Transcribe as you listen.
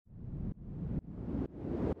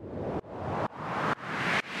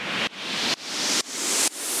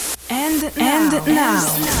And now,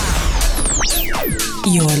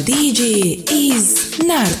 your DJ is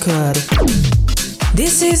Narkor.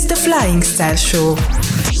 This is the Flying Star Show.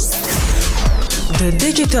 The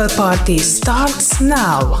digital party starts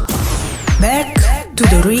now. Back to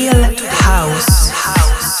the real house.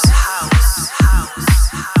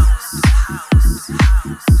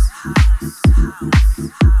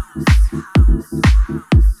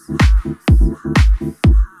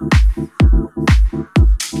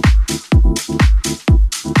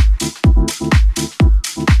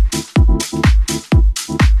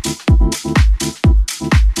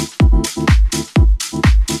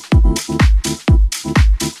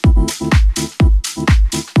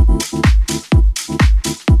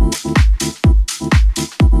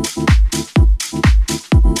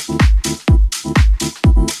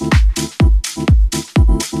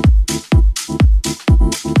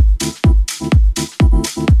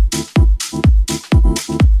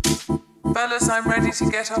 I'm ready to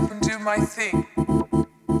get up and do my thing.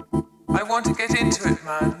 I want to get into it,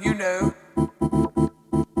 man, you know.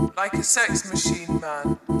 Like a sex machine,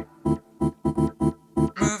 man.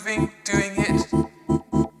 Moving, doing it.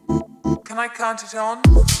 Can I count it on?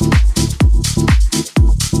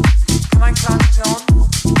 Can I count it on?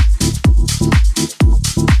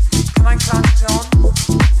 Can I count it on?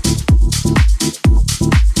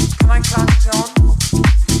 Can I count it on?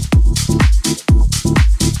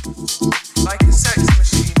 Like a sex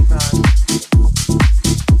machine, man.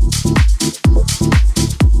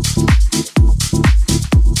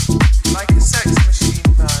 Like a sex machine,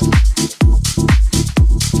 man.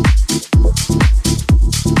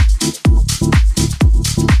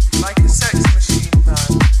 Like a sex machine, man.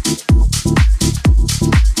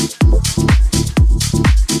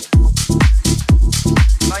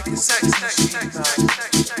 Like a sex machine, man.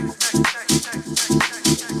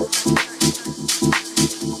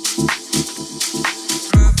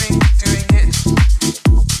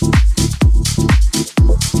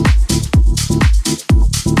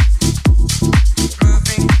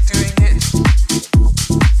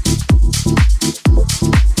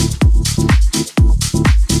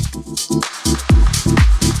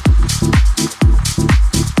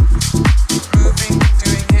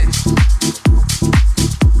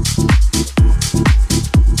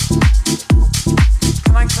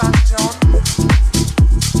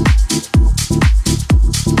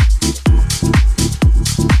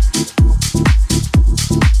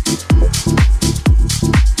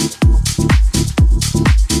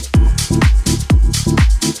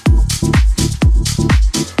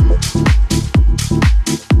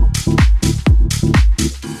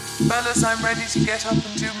 I'm ready to get up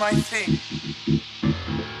and do my thing.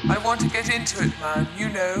 I want to get into it, man, you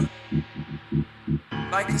know.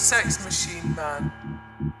 Like a sex machine, man.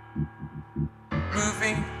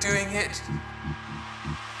 Moving, doing it.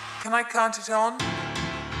 Can I count it on?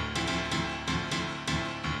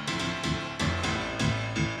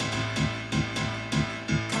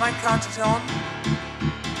 Can I count it on?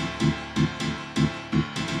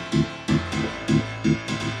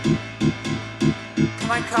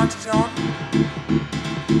 Can I count it on?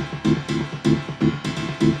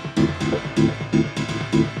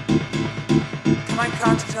 Can I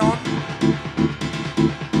count it on?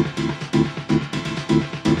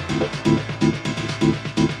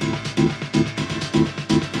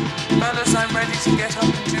 Fellas, I'm ready to get up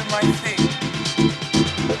and do my thing.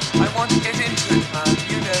 I want to get into it, man,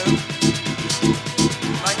 you know.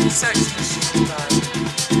 Like a sex machine, man.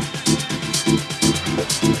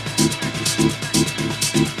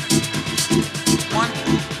 One,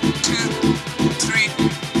 two,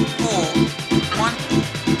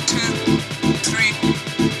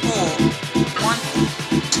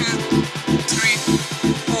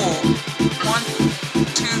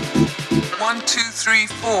 three,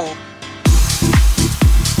 four.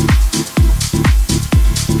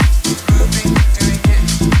 Moving, doing it.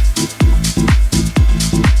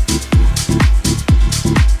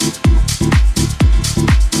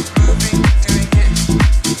 Moving, doing it.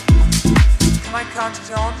 Can I count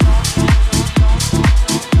it on?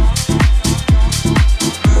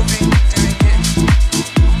 Moving, doing it.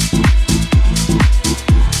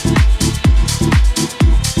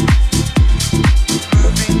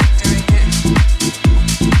 Moving, doing it.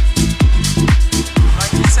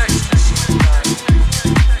 Like a sex machine, man.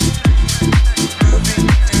 Moving,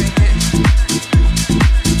 doing it.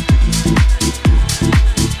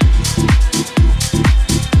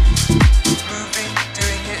 Moving,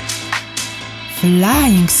 doing it.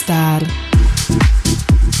 Flying Star.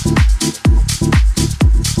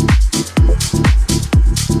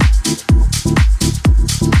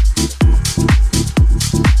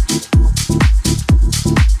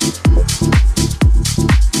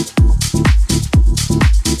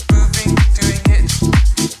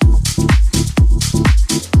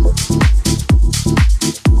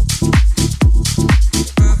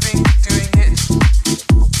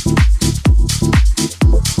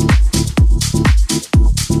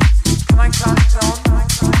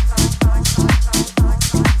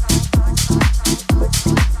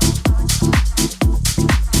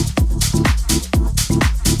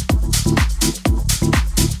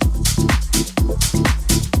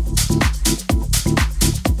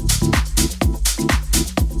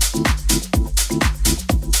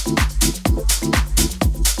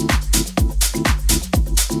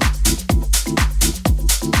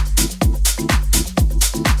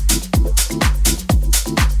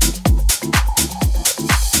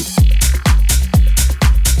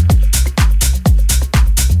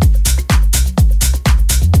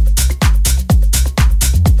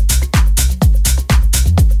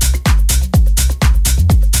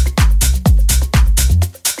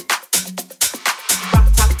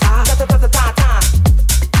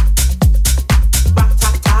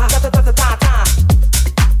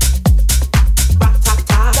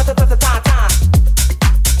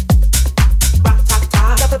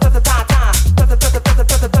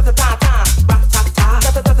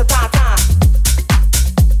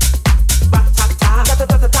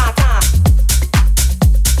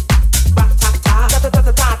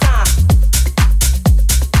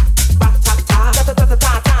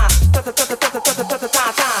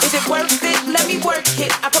 work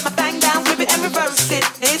it. I put my thing down, flip it and reverse it.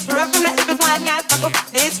 It's rough from that if it's wide, guys.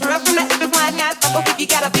 It's rough from that if it's wide, guys. If you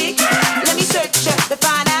got a big, let me search ya to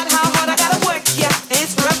find out how hard I gotta work ya.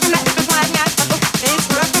 It's rough from that if it's wide, guys. It's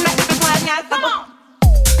rough from that if it's wide, guys. Come on.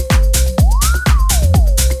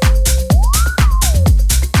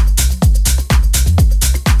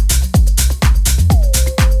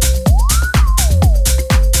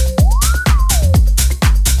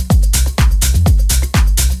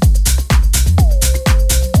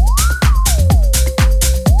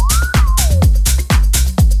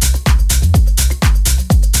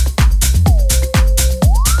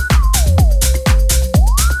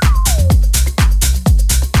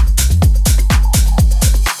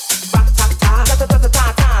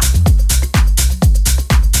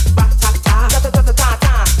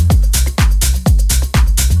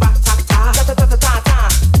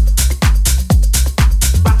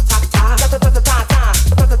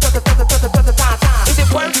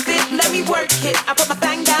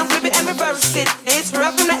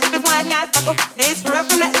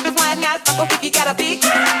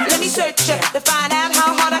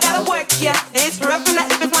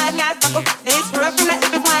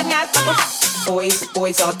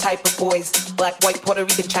 All type of boys, black, white, Puerto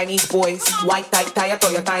Rican, Chinese boys, white tie, tie,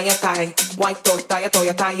 toya, tie, white toe, tie,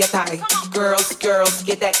 toya, tie. Girls,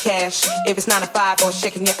 get that cash. If it's 9 to 5 or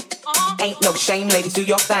shaking it, ain't no shame, ladies, do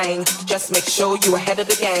your thing. Just make sure you ahead of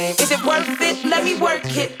the game. Is it worth it? Let me work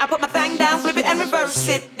it. I put my thing down, flip it and reverse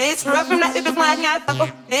it. It's rough from that if it's wide,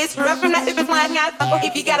 guys. It's rough from that if it's wide, guys.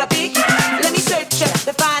 If you got a big, let me search ya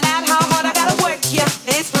to find out how hard I gotta work ya.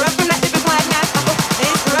 It's rough from that if it's wide, guys.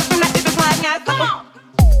 It's rough from that if it's wide, guys.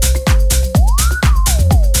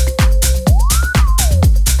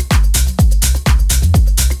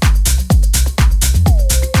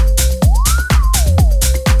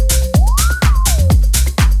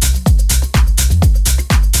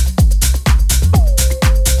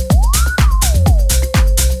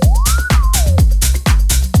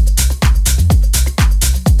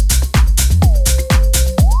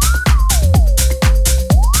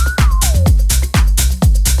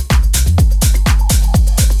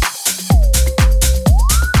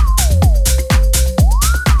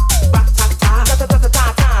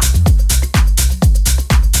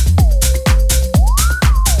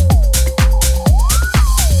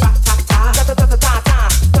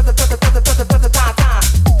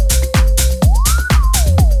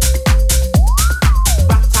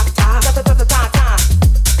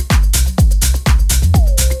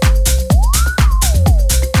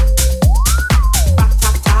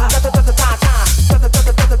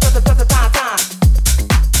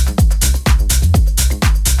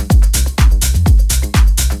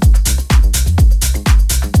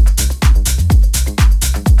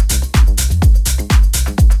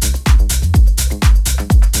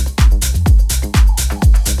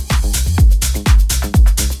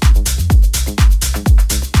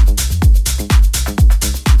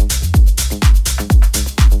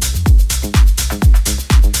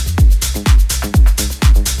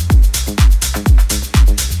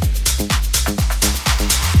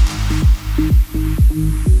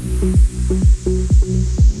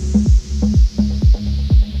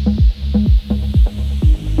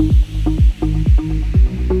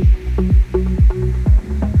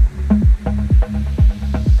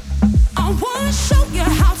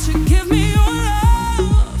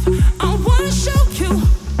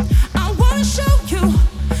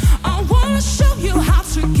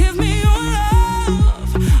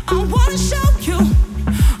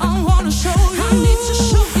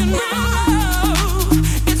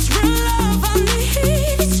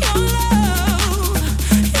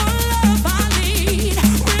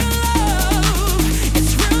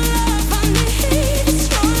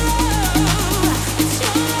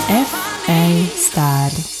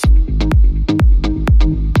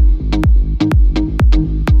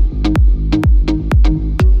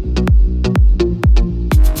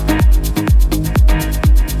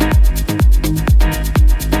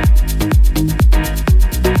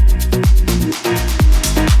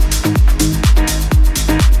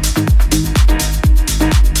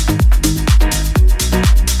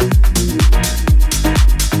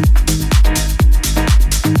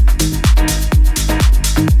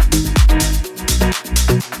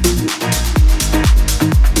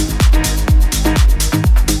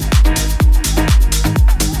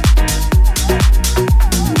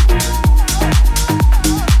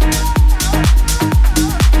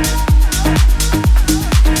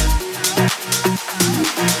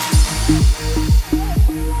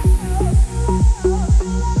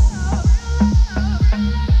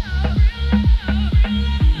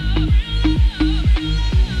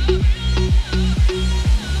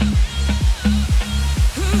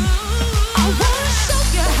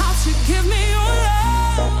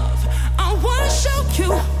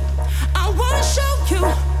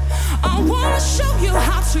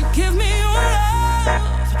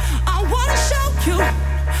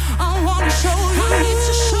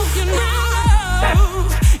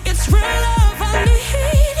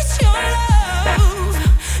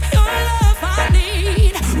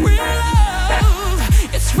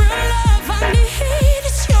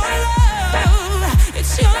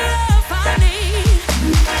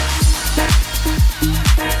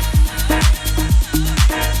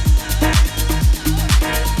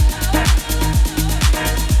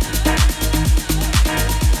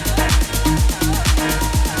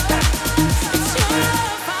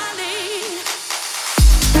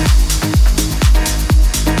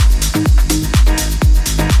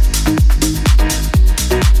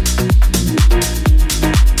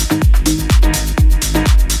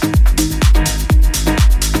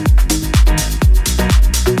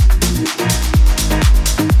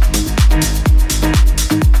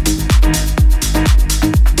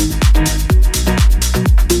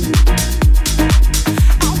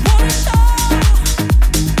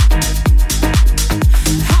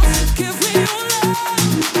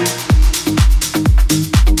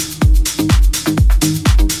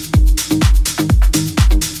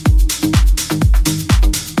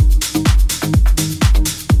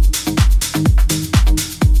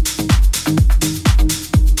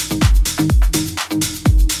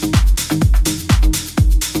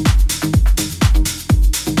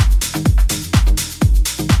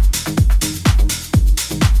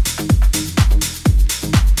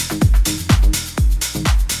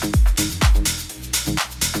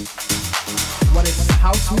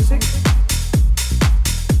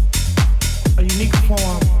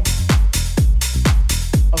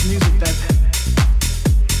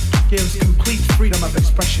 of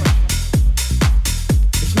expression.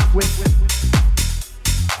 It's not with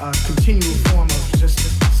a continual form of just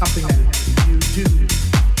something that you do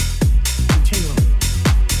continually.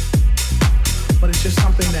 But it's just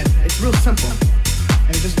something that, it's real simple.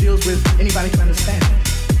 And it just deals with anybody can understand it.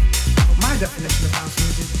 But my definition of house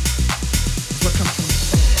music is what comes from the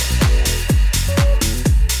soul.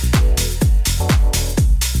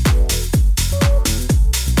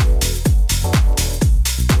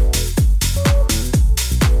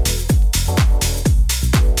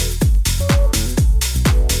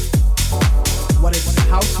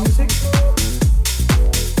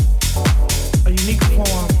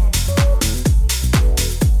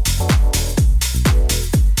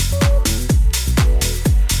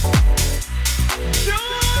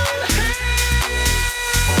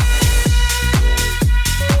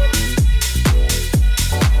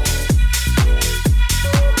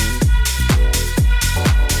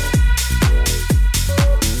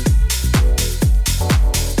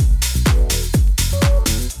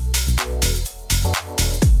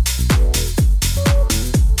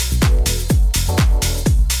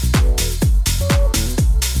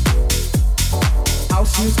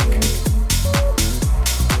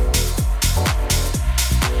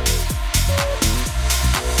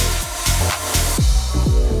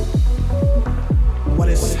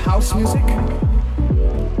 House music,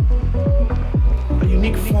 a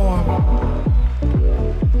unique form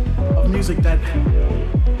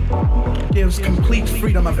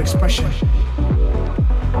of expression.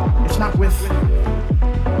 It's not with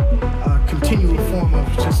a continual form of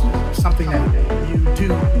just something that you do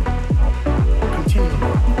continually.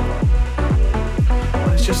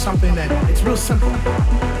 But it's just something that, it's real simple.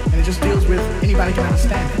 And it just deals with anybody can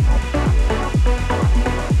understand it.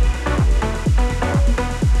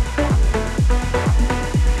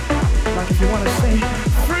 Like if you want to say,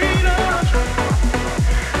 freedom,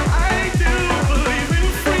 I do believe in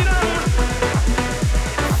freedom.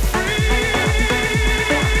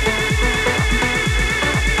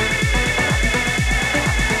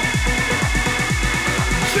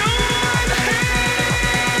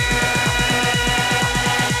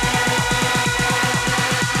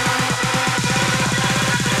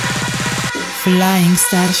 Flying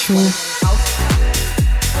Star Show.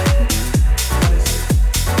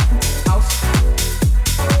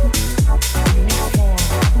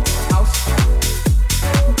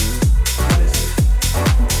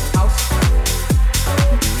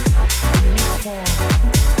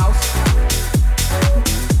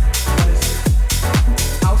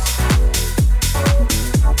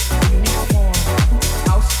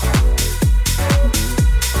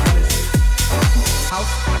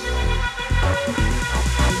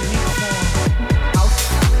 Unique form.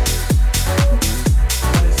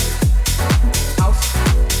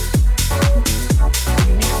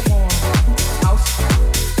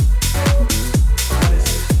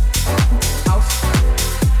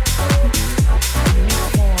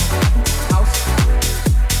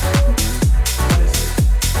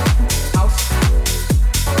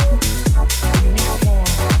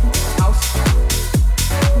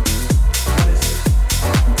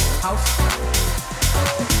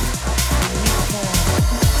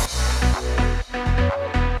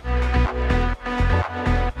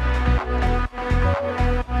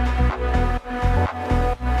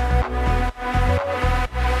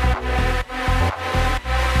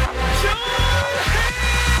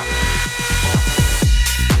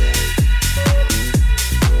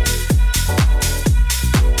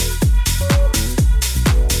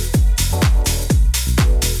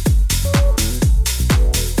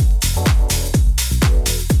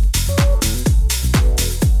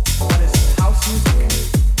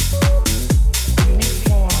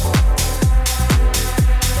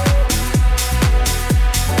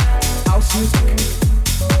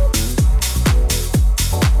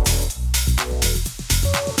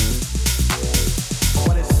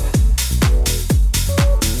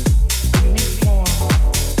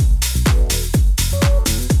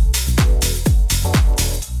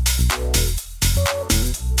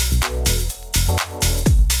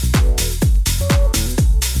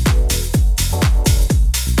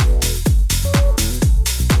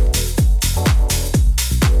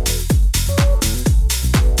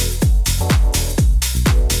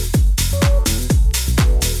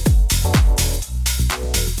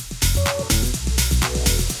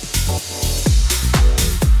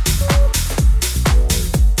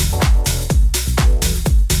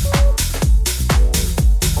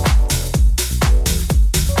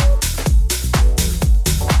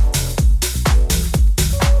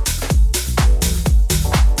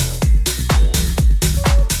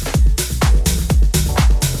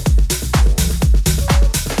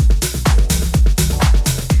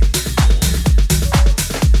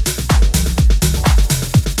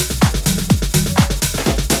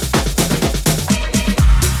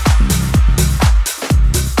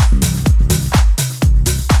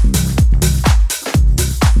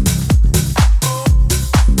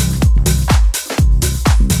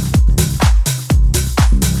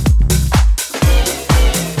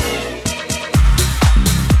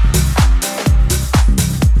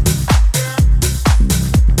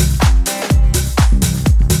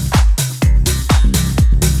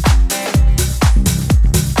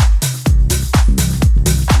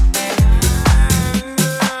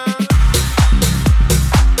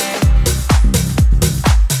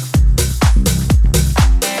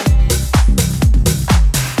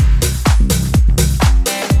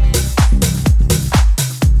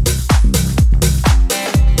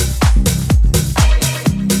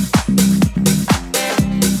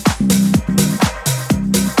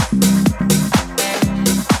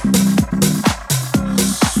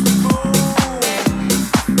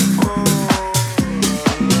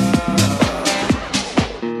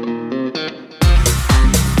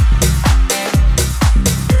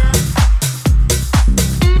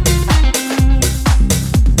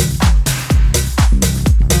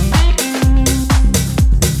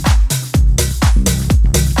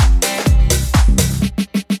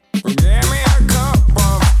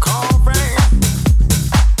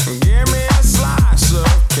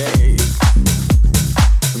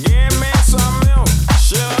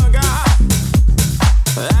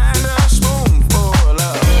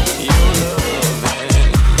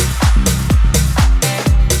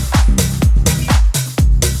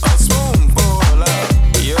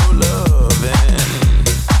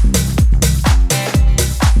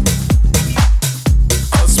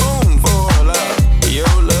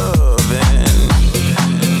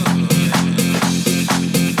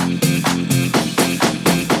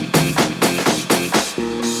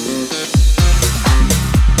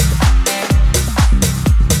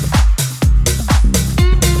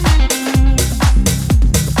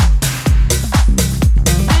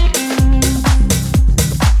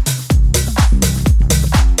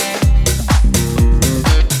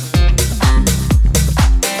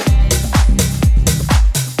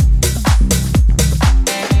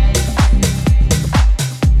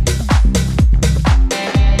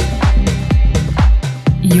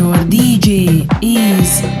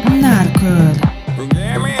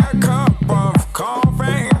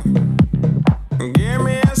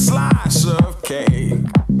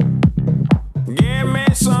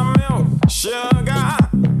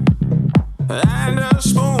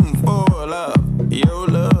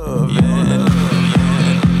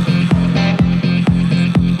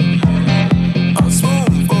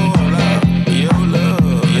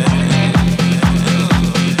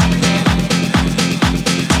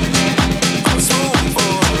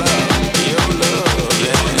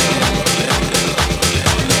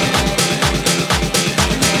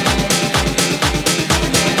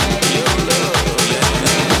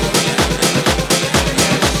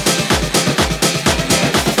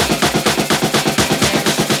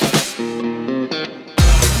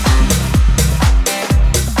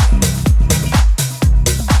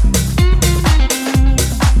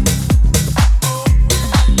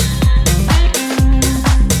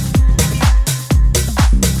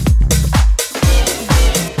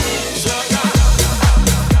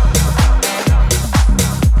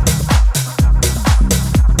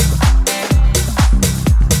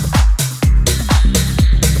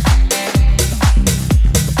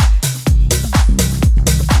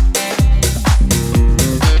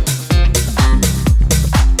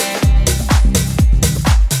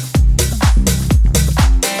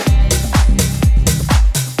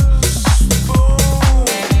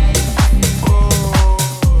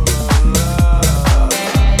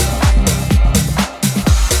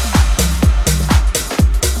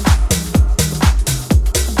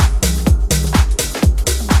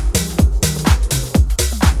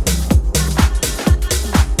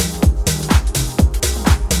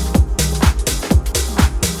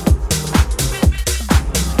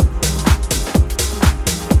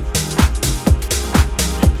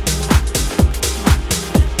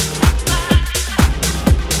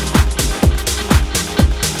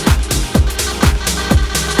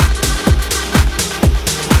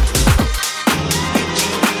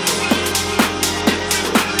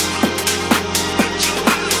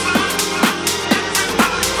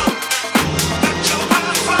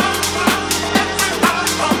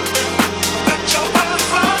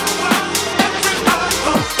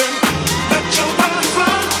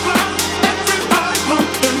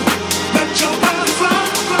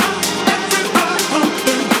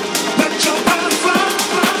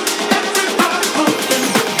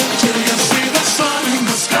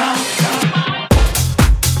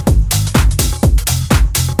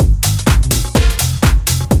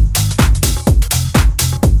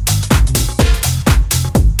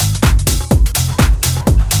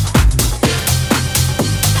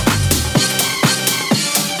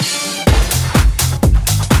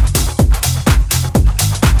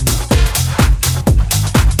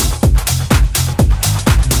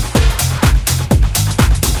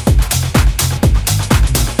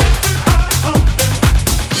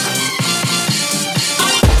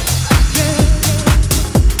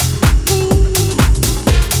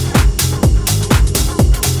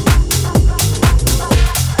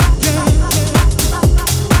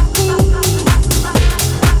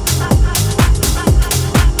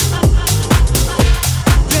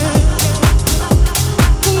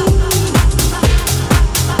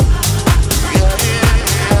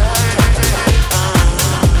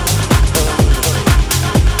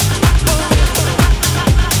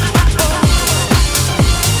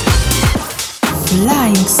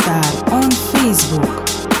 Flying Star on Facebook,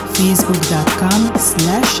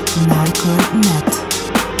 facebook.com/narconet.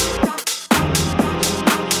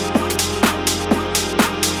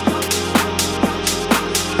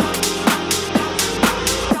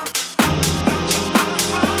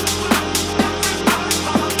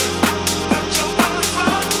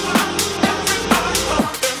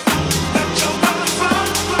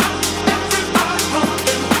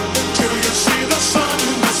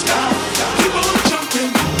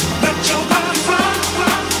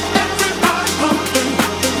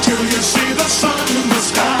 See the sun.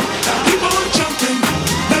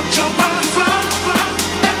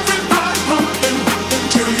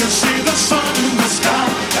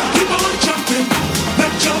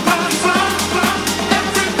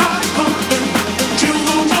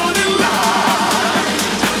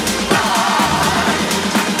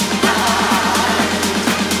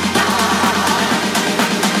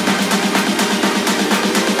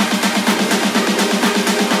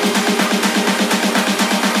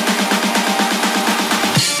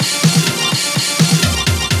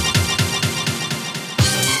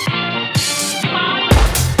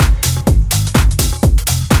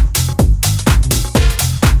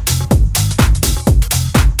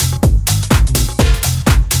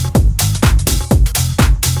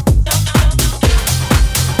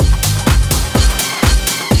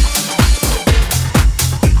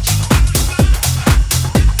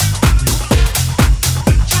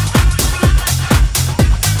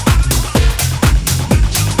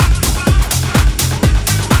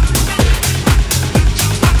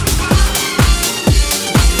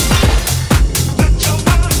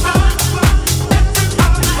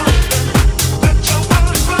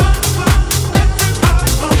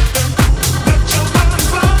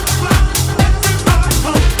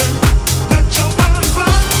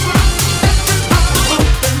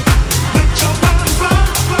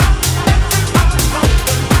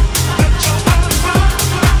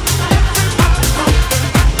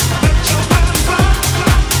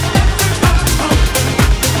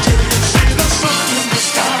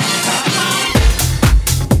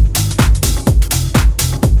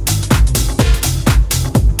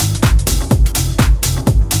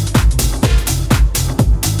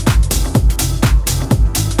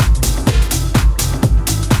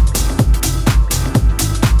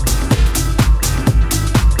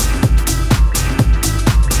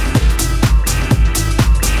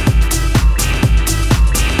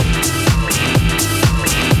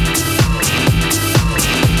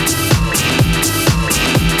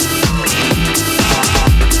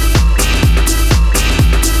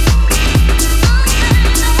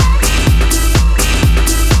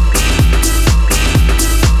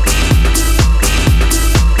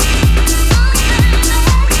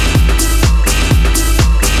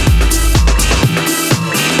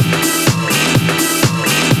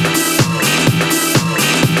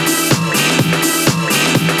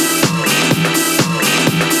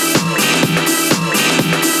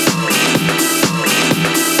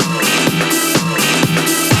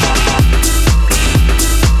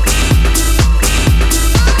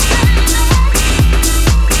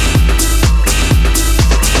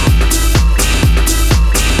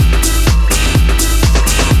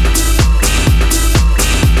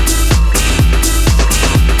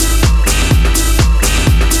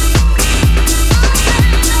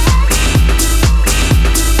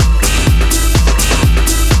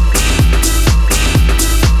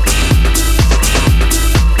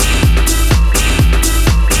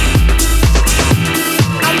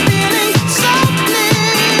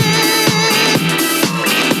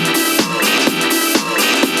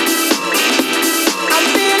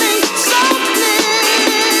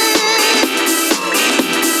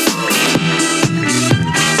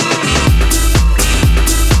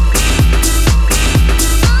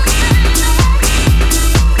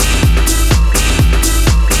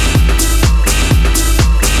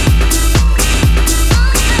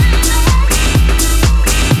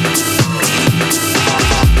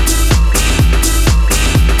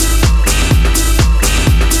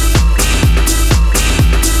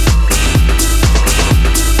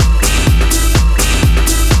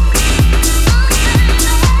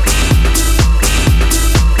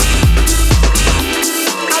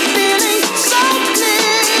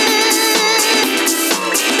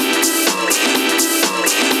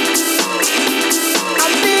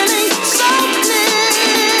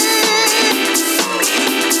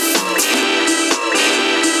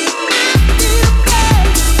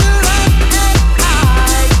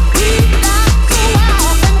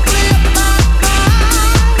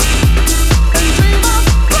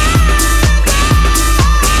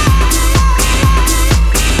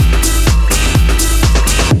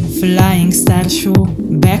 Flying Star Show,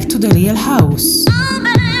 Back to the Real House.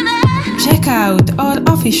 Check out our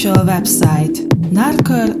official website,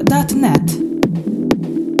 narker.net.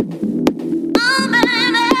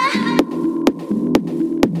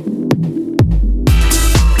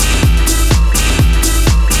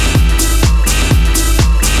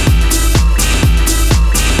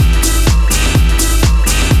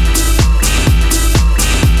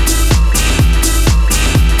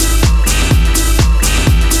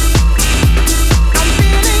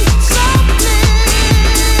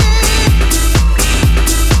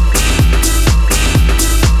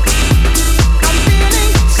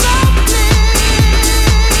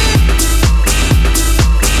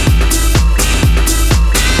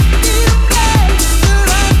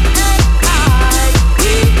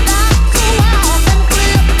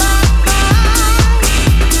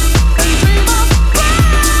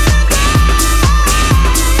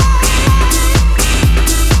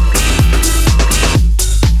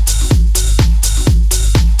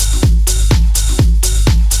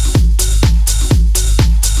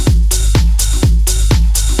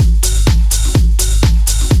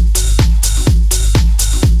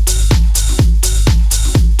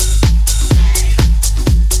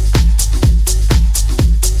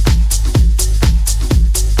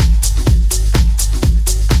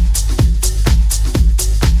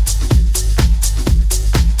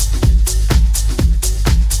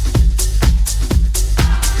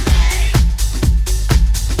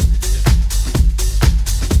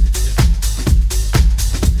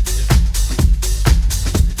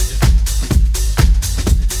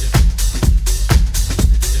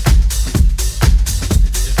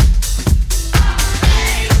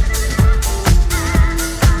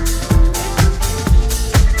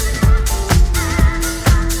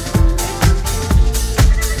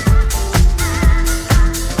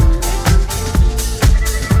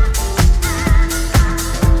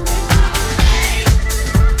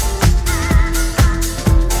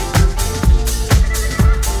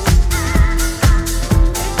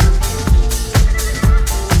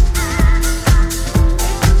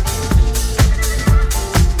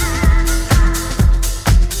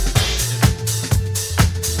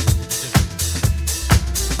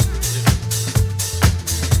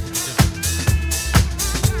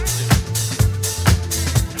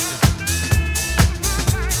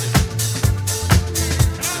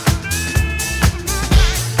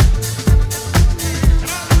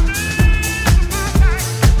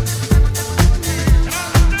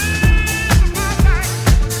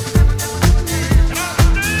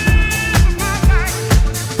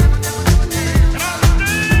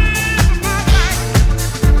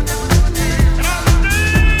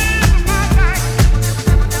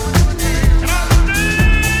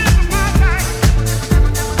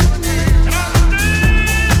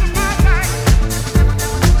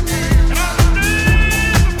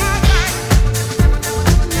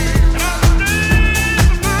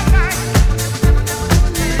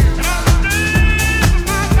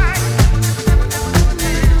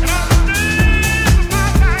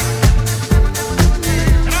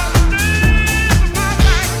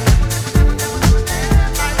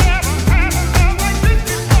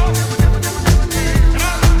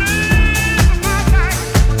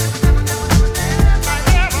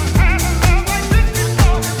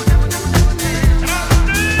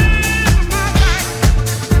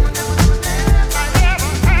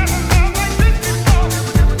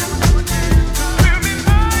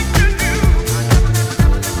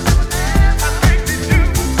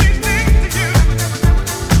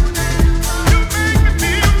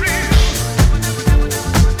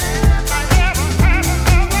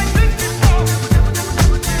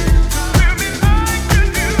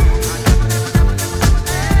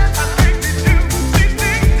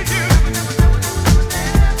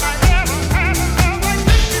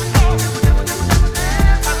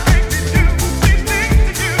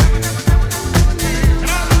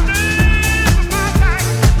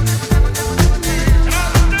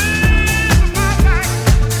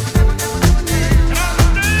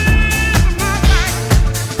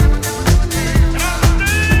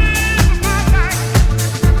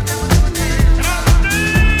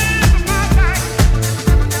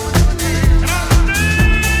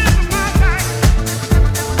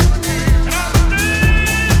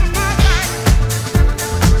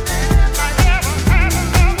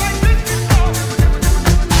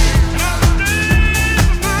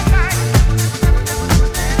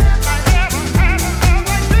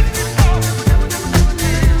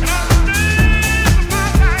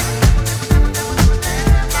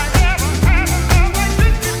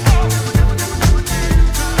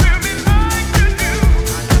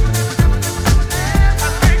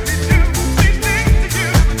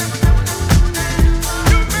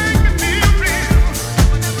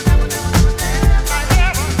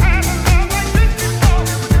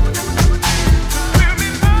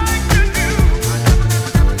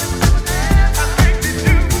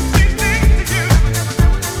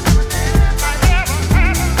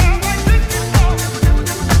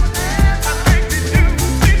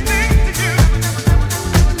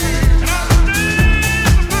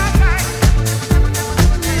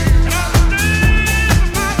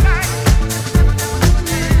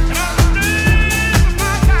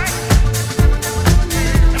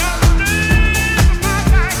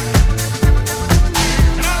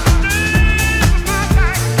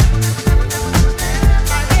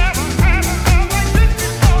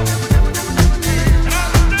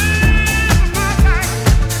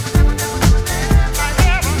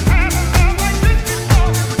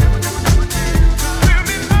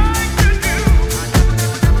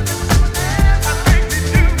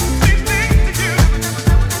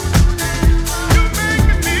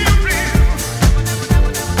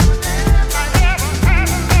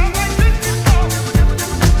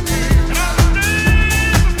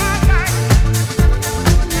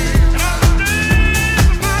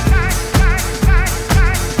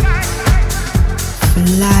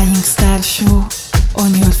 Lying Star Show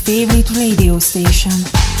on your favorite radio station.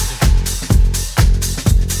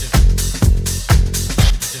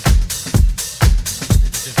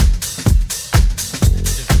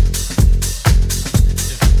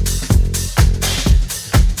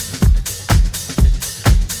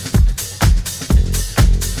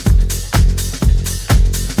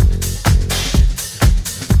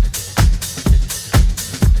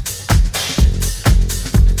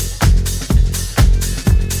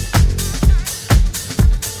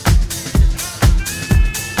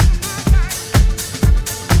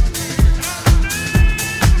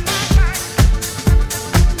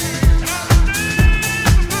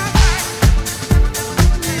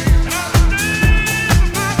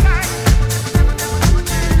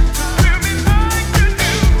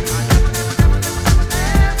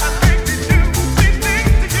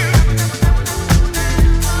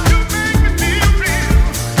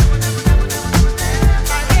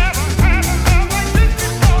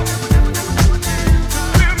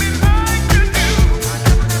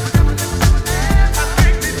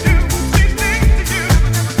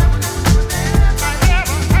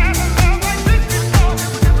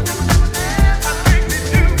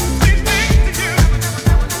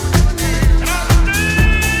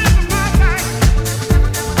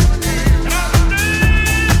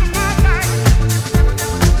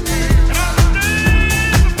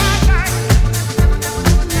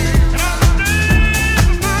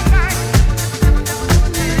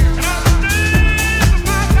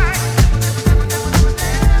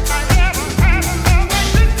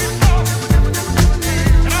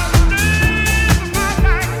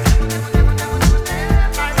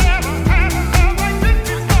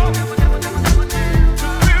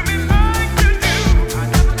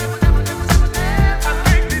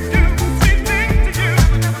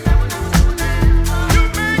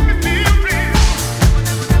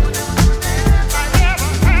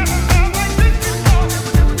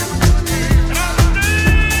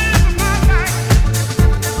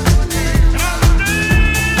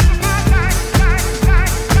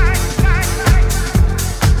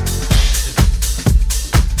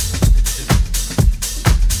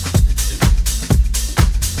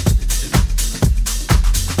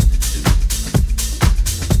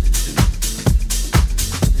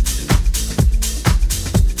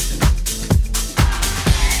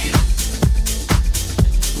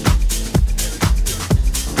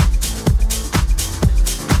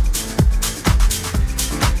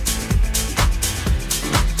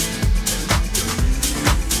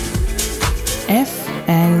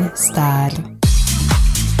 FL Star.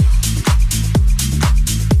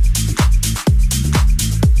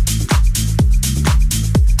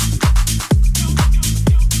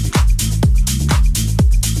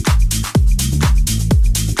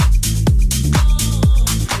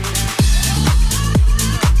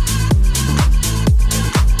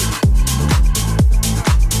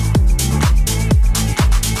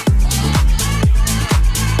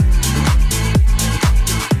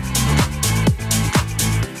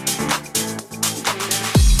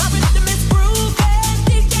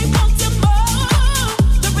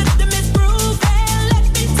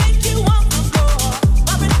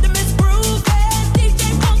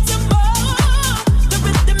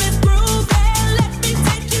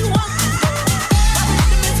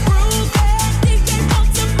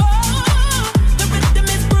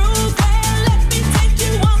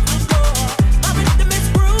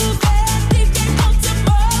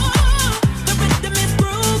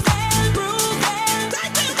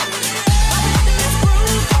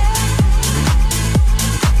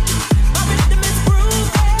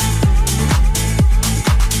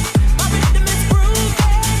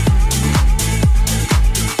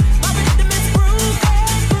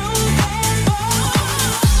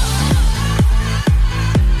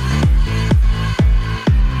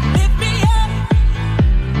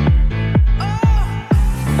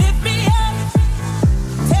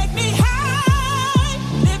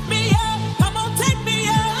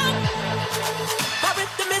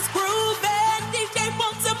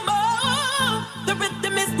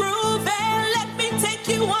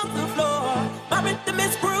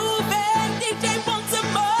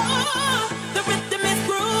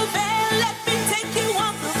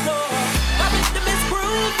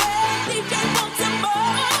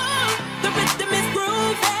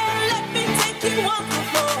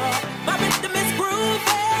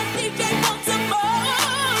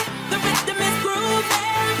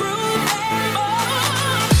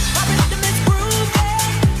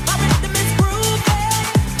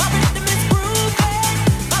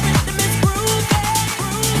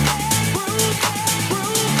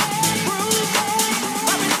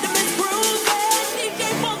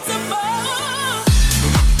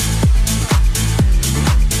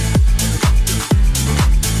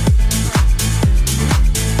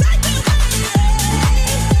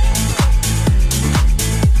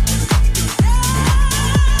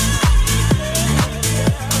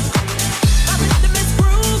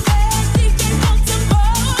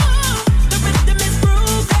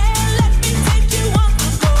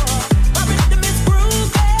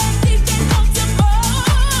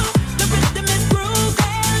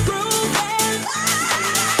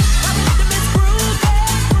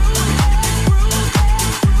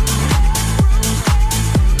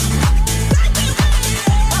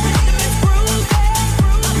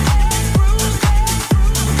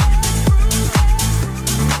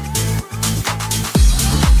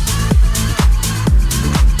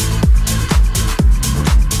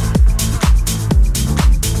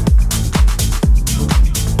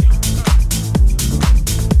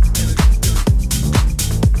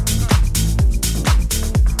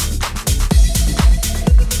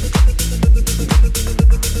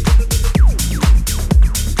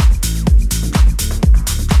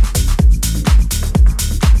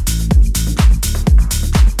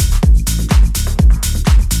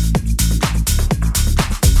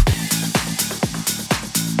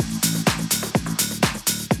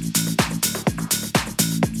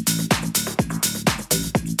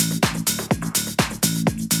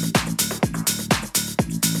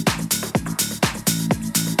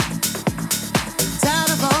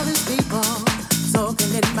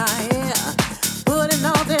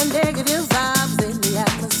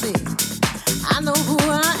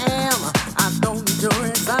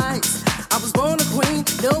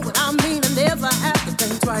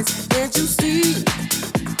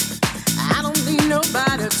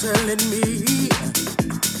 telling me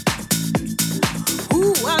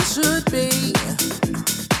who I should be,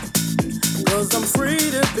 'cause I'm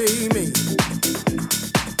free to be me.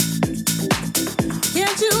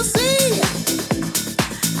 Can't you see?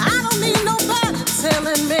 I don't need nobody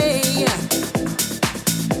telling me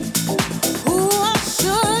who I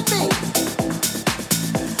should be,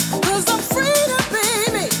 'cause I'm free to be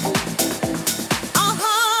me.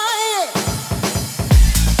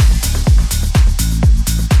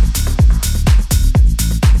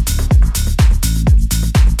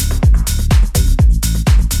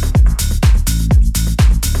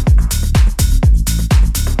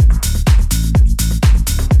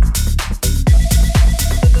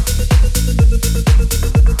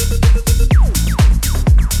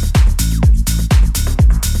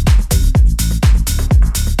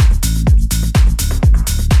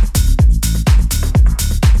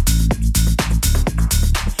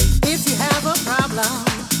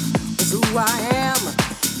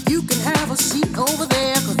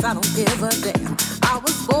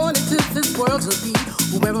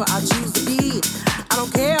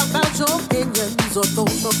 Or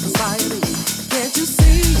those of society. Can't you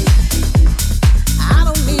see? I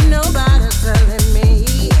don't need nobody telling me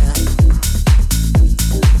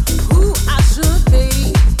who I should be,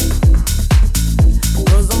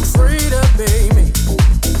 'cause I'm free to be me.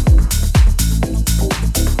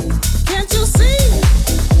 Can't you see?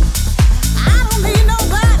 I don't need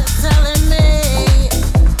nobody telling me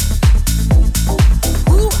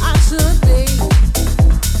who I should be,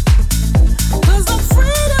 'cause I'm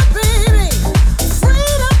free to be me.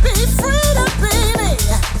 Free to be me.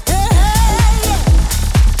 Hey, hey, yeah.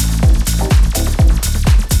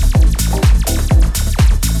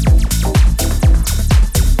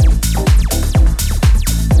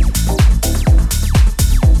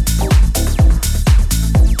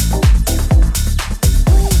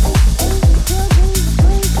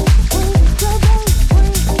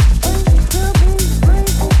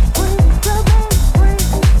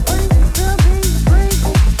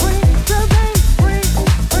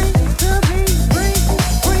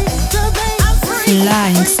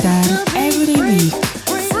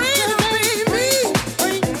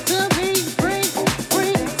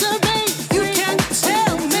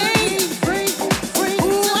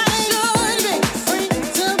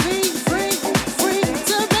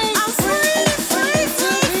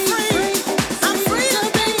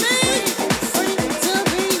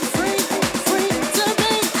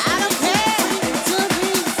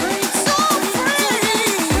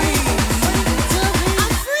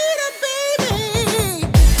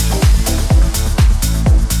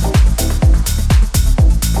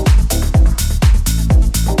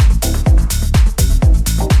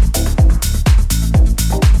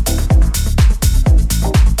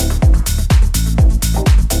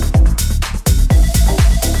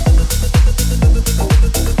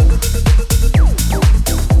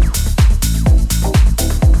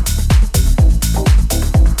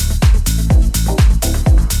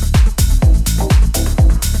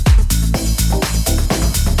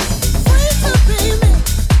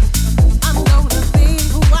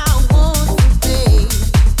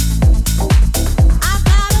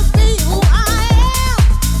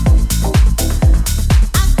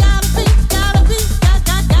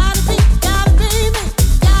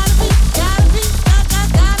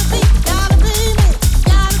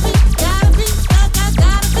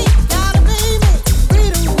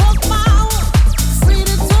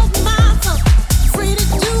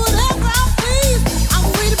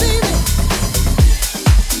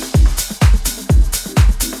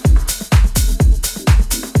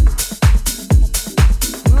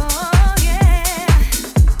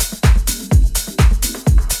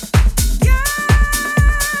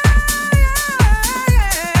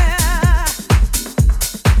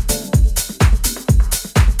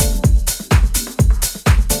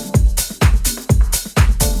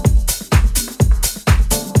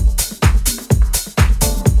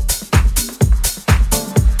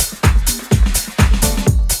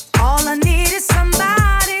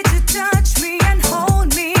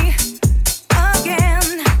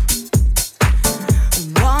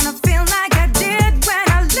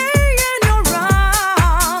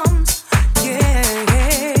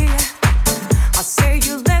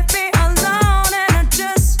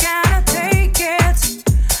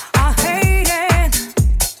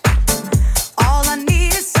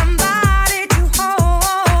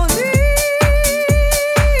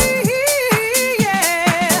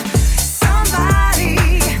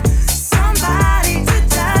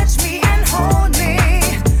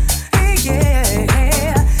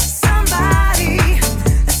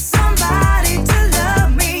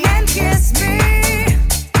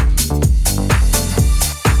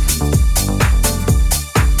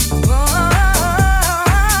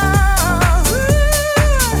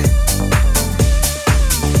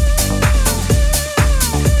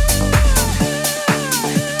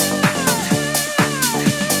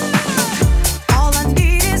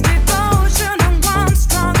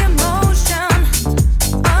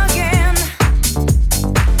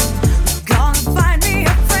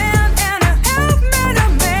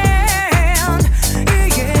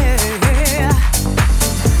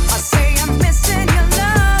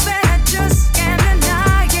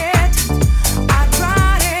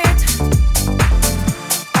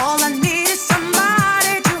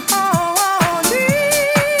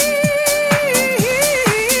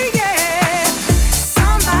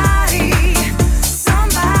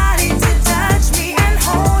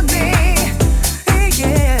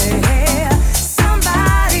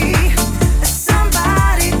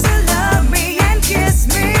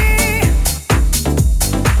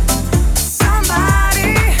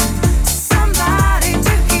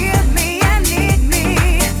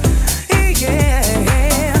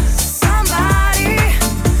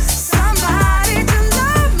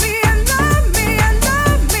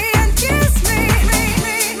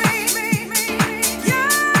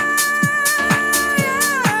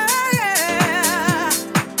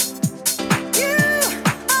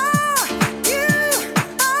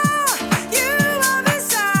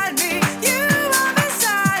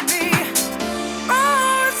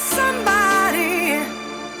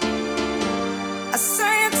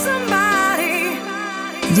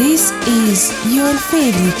 This is your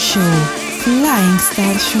favorite show, Flying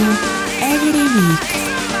Star Show, every week.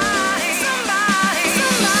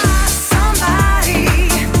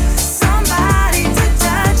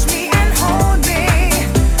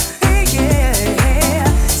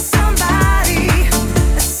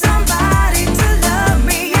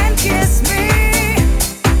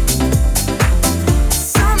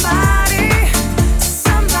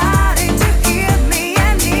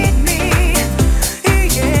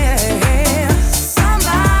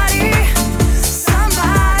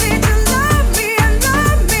 Somebody to love me and love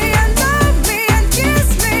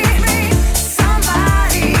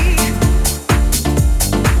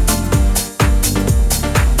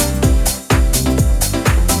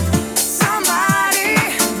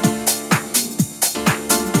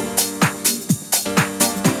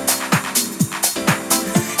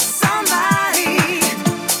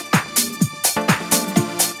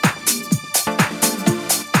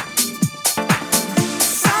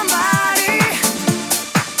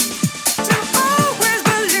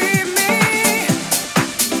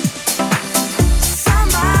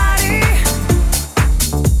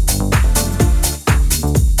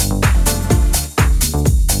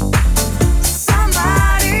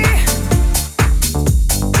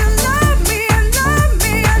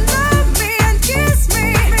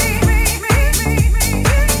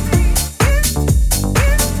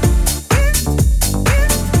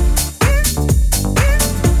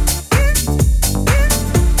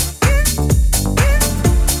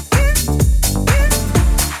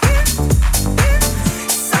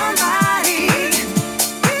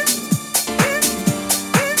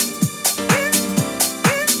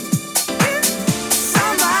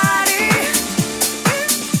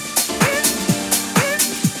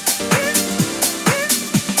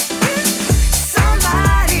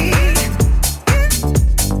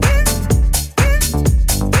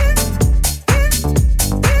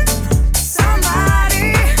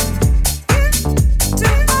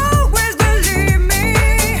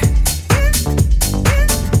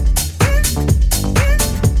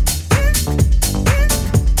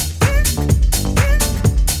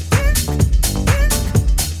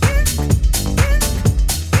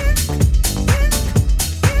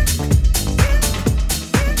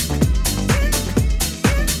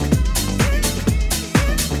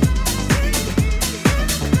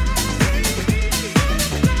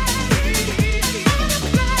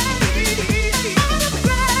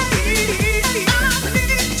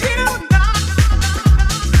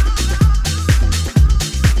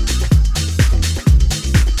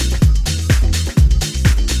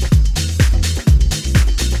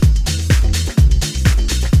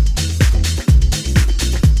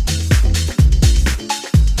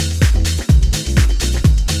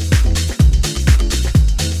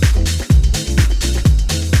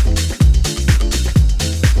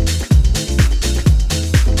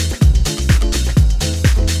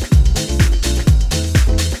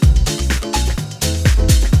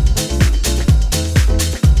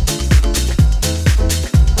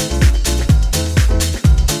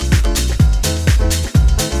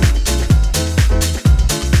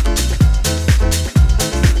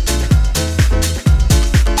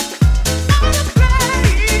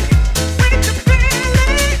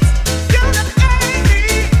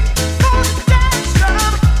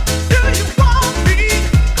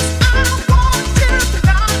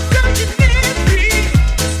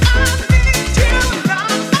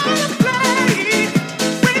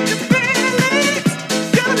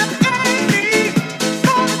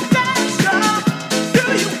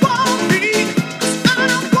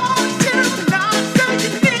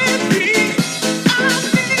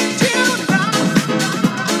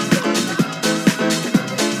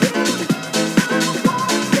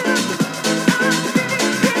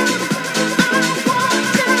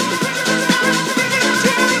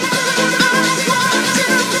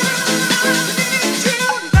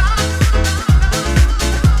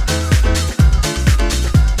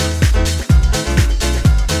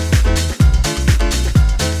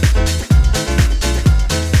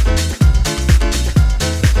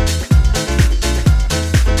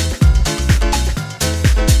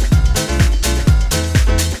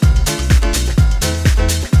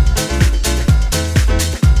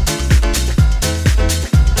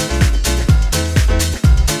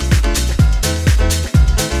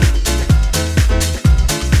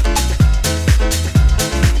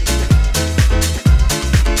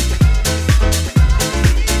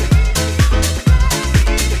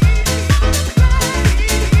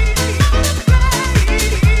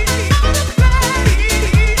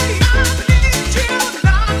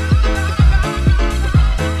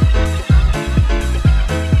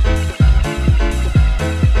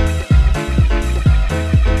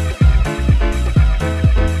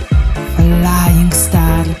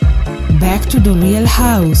back to the real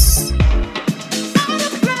house.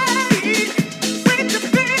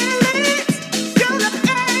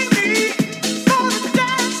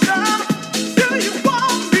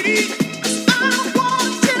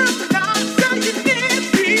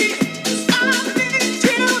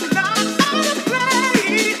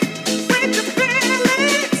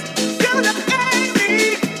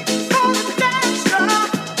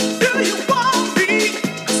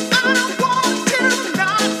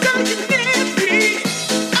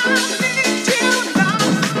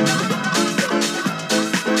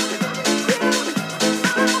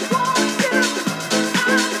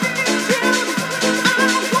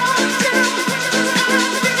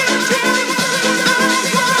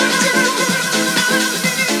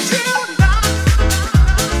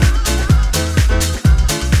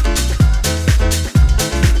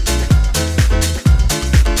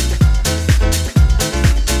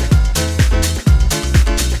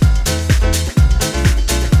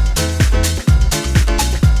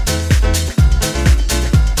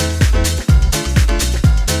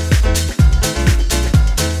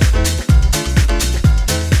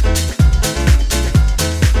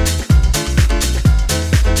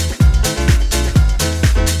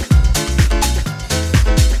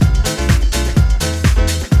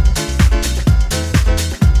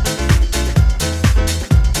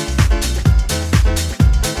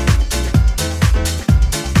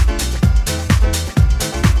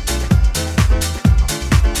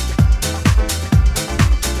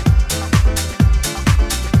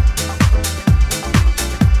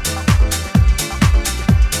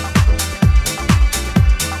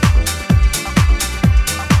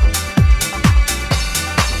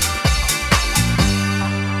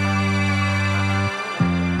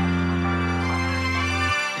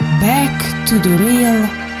 Back to the real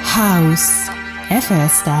house. FL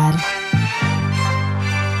Star.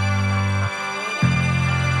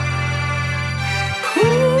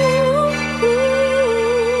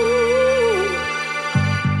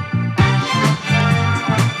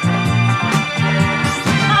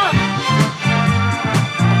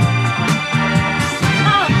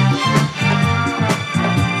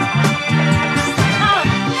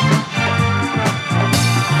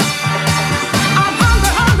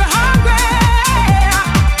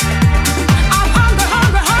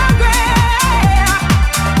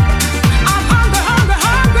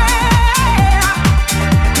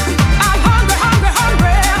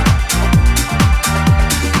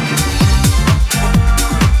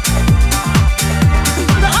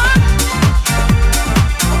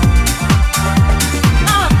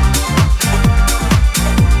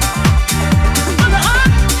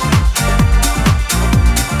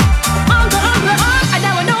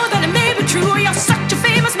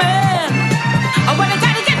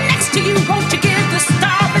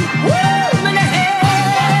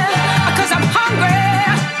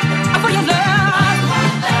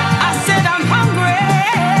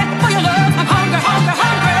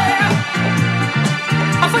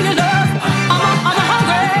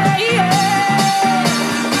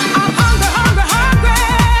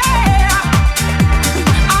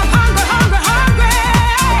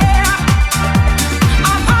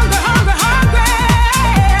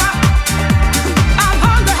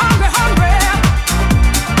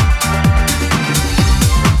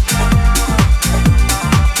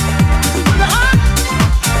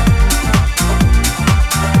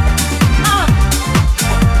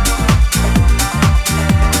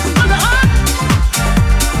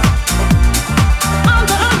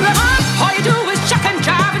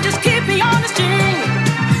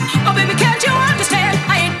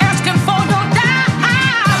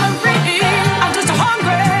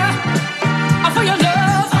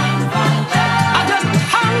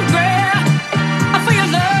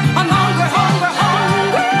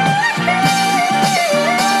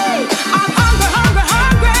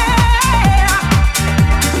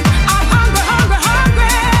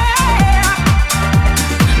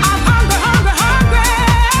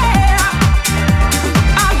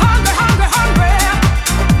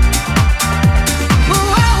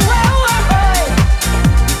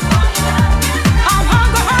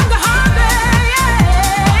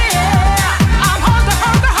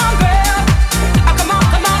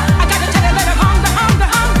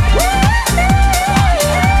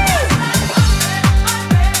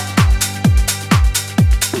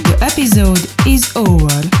 Episode is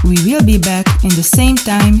over. We will be back in the same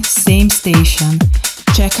time, same station.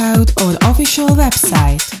 Check out our official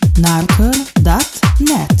website, narcur.net.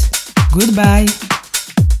 Goodbye.